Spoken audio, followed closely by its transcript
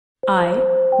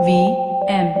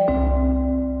IVM.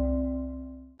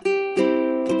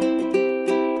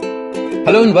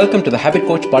 Hello and welcome to the Habit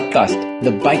Coach Podcast, the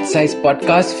bite-sized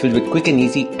podcast filled with quick and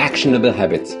easy, actionable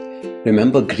habits.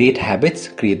 Remember, great habits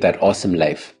create that awesome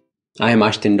life. I am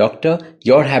Ashdin Doctor,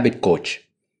 your habit coach.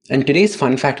 And today's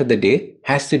fun fact of the day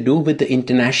has to do with the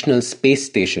International Space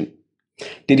Station.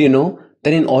 Did you know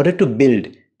that in order to build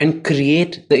and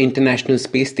create the International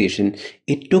Space Station,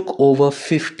 it took over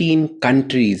 15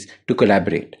 countries to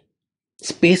collaborate?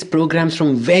 Space programs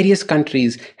from various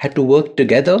countries had to work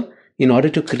together in order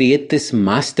to create this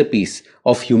masterpiece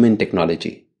of human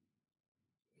technology.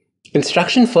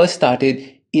 Construction first started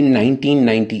in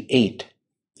 1998,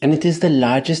 and it is the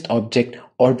largest object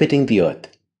orbiting the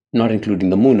Earth, not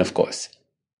including the moon, of course.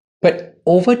 But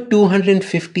over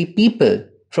 250 people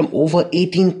from over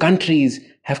 18 countries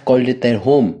have called it their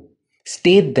home,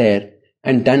 stayed there,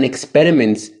 and done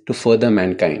experiments to further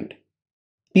mankind.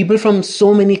 People from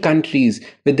so many countries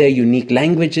with their unique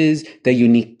languages, their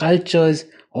unique cultures,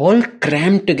 all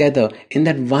crammed together in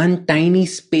that one tiny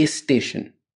space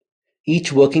station,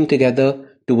 each working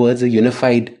together towards a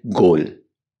unified goal.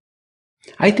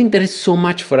 I think there is so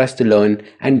much for us to learn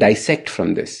and dissect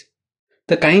from this.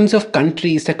 The kinds of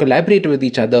countries that collaborate with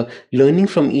each other, learning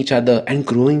from each other and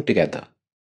growing together.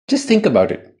 Just think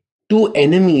about it. Two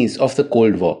enemies of the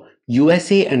Cold War,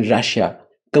 USA and Russia,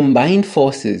 combined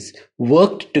forces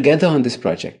worked together on this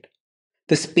project.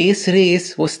 The space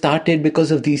race was started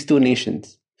because of these two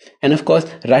nations. And of course,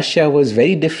 Russia was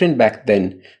very different back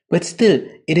then, but still,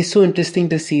 it is so interesting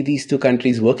to see these two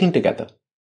countries working together.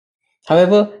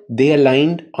 However, they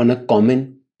aligned on a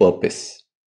common purpose.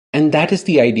 And that is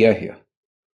the idea here.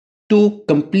 Two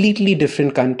completely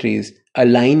different countries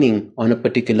aligning on a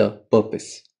particular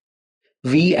purpose.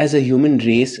 We as a human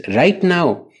race right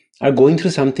now are going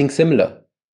through something similar.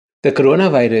 The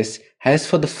coronavirus has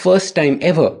for the first time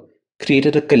ever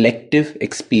created a collective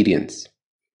experience.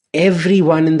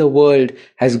 Everyone in the world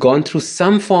has gone through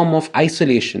some form of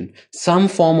isolation, some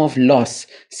form of loss,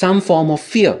 some form of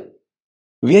fear.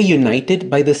 We are united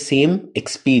by the same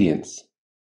experience.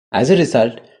 As a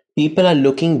result, people are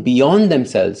looking beyond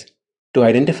themselves to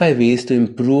identify ways to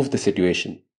improve the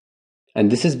situation. And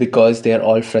this is because they are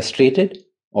all frustrated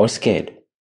or scared.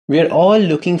 We are all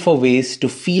looking for ways to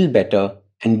feel better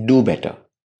and do better.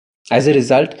 As a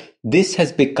result, this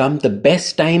has become the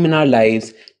best time in our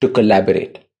lives to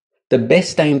collaborate, the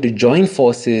best time to join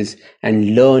forces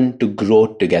and learn to grow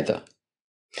together.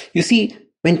 You see,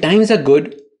 when times are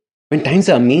good, when times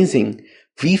are amazing,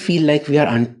 we feel like we are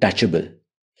untouchable,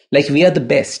 like we are the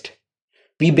best.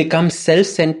 We become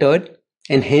self-centered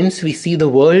and hence we see the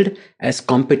world as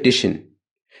competition.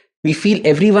 We feel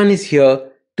everyone is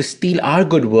here to steal our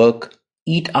good work,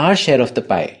 eat our share of the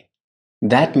pie.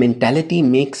 That mentality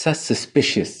makes us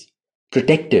suspicious,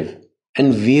 protective,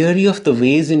 and wary of the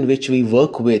ways in which we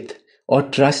work with or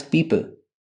trust people.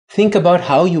 Think about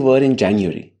how you were in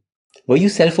January. Were you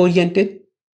self-oriented?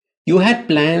 You had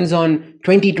plans on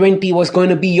 2020 was going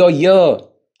to be your year,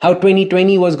 how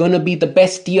 2020 was going to be the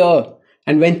best year,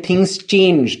 and when things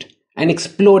changed and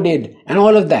exploded and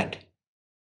all of that.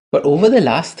 But over the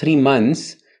last 3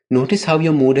 months, notice how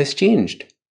your mood has changed.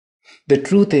 The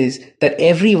truth is that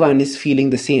everyone is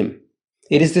feeling the same.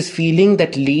 It is this feeling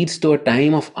that leads to a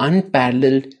time of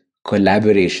unparalleled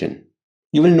collaboration.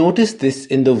 You will notice this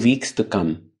in the weeks to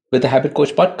come with the Habit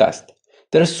Coach podcast.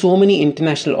 There are so many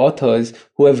international authors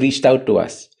who have reached out to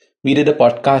us. We did a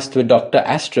podcast with Dr.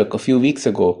 Ashdin a few weeks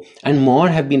ago, and more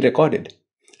have been recorded.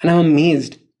 And I'm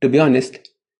amazed, to be honest,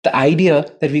 the idea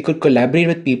that we could collaborate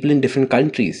with people in different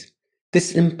countries. This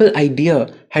simple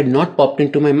idea had not popped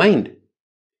into my mind.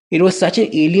 It was such an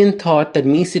alien thought that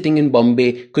me sitting in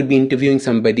Bombay could be interviewing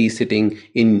somebody sitting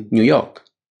in New York.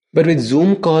 But with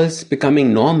Zoom calls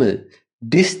becoming normal,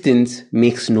 distance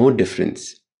makes no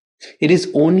difference. It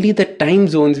is only the time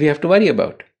zones we have to worry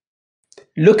about.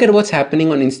 Look at what's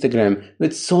happening on Instagram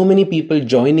with so many people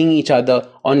joining each other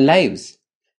on lives.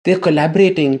 They're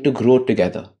collaborating to grow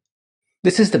together.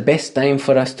 This is the best time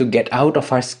for us to get out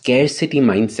of our scarcity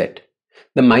mindset.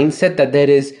 The mindset that there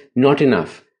is not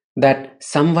enough, that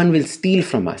someone will steal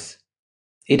from us.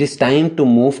 It is time to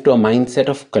move to a mindset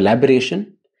of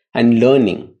collaboration and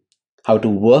learning how to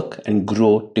work and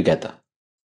grow together.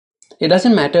 It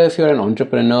doesn't matter if you're an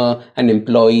entrepreneur, an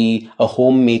employee, a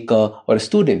homemaker, or a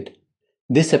student.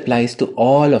 This applies to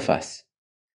all of us.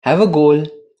 Have a goal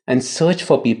and search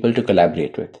for people to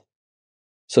collaborate with.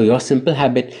 So your simple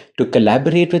habit to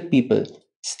collaborate with people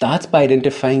starts by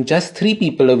identifying just 3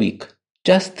 people a week,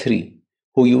 just 3,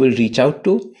 who you will reach out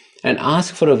to and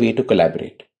ask for a way to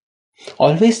collaborate.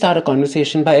 Always start a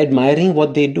conversation by admiring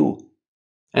what they do.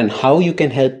 and how you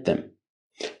can help them.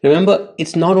 Remember,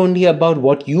 it's not only about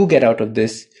what you get out of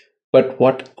this, but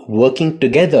what working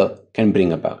together can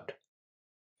bring about.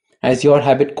 As your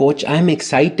habit coach, I'm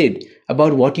excited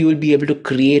about what you will be able to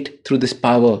create through this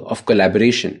power of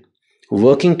collaboration,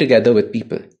 working together with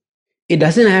people. It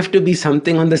doesn't have to be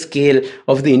something on the scale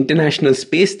of the International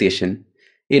Space Station.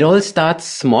 It all starts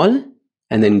small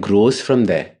and then grows from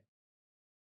there.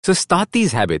 So start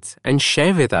these habits and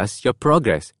share with us your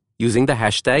progress using the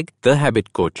hashtag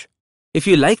 #TheHabitCoach. If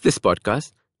you like this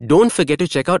podcast, don't forget to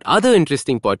check out other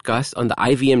interesting podcasts on the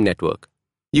IVM network.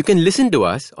 You can listen to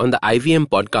us on the IVM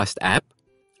Podcast app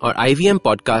or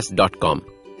ivmpodcast.com.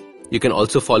 You can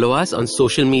also follow us on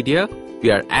social media.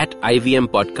 We are at IVM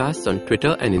Podcasts on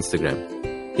Twitter and Instagram.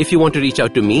 If you want to reach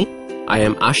out to me, I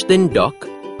am Ashdin Doc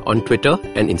on Twitter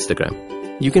and Instagram.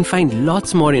 You can find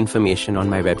lots more information on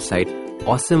my website,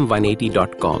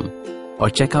 awesome180.com, or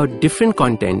check out different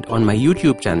content on my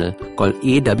YouTube channel called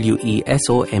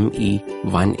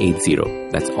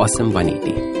AWESOME180. That's Awesome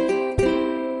 180.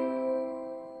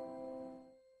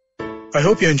 I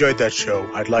hope you enjoyed that show.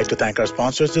 I'd like to thank our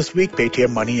sponsors this week, Paytm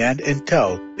Money and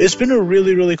Intel. It's been a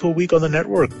really, really cool week on the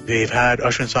network. We've had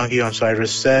Ashwin Sanghi on Cyrus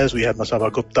Says. We had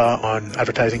Masaba Gupta on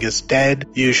Advertising is Dead.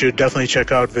 You should definitely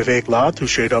check out Vivek Lath, who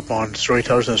showed up on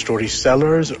Storytellers and Story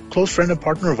Sellers. A close friend and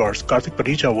partner of ours, Karthik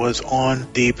Paricha, was on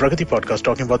the Pragati podcast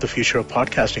talking about the future of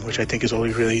podcasting, which I think is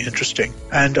only really interesting.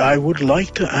 And I would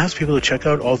like to ask people to check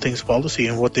out All Things Policy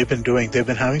and what they've been doing. They've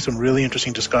been having some really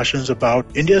interesting discussions about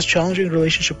India's challenging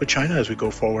relationship with China as we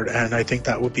go forward, and I think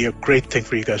that would be a great thing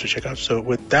for you guys to check out.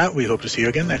 So with that, we hope to see you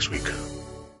again next week.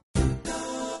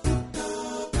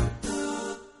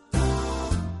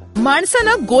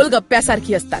 माणसं गोल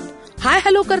गप्प्यासारखी असतात. Hi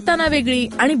hello करताना वेगळी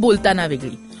आणि बोलताना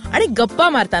वेगळी आणि गप्पा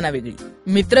मारताना वेगळी,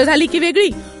 मित्र झाली की वेगळी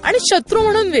आणि शत्रू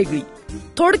म्हणून वेगळी,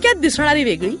 थोडक्यात दिसणारी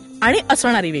वेगळी आणि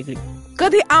असणारी वेगळी,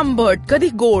 कधी आंबट, कधी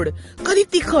गोड, कधी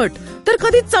तिखट, तर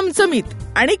कधी चमचमीत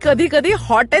आणि कधी कधी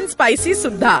हॉट अँड स्पायसी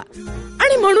सुद्धा.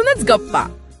 आणि म्हणूनच गप्पा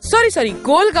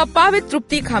गोल गप्पा विथ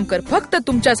तृप्ती खामकर फक्त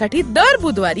तुमच्यासाठी दर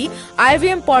बुधवारी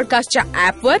IVM पॉडकास्टच्या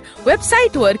ऍपवर,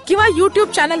 वेबसाईटवर किंवा युट्यूब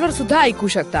चॅनलवर सुद्धा ऐकू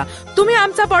शकता. तुम्ही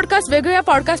आमचा पॉडकास्ट वेगवेगळ्या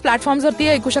पॉडकास्ट प्लॅटफॉर्मवरती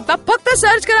ऐकू शकता. फक्त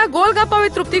सर्च करा गोल गप्पा विथ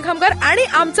तृप्ती खामकर आणि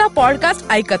आमचा पॉडकास्ट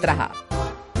ऐकत रहा.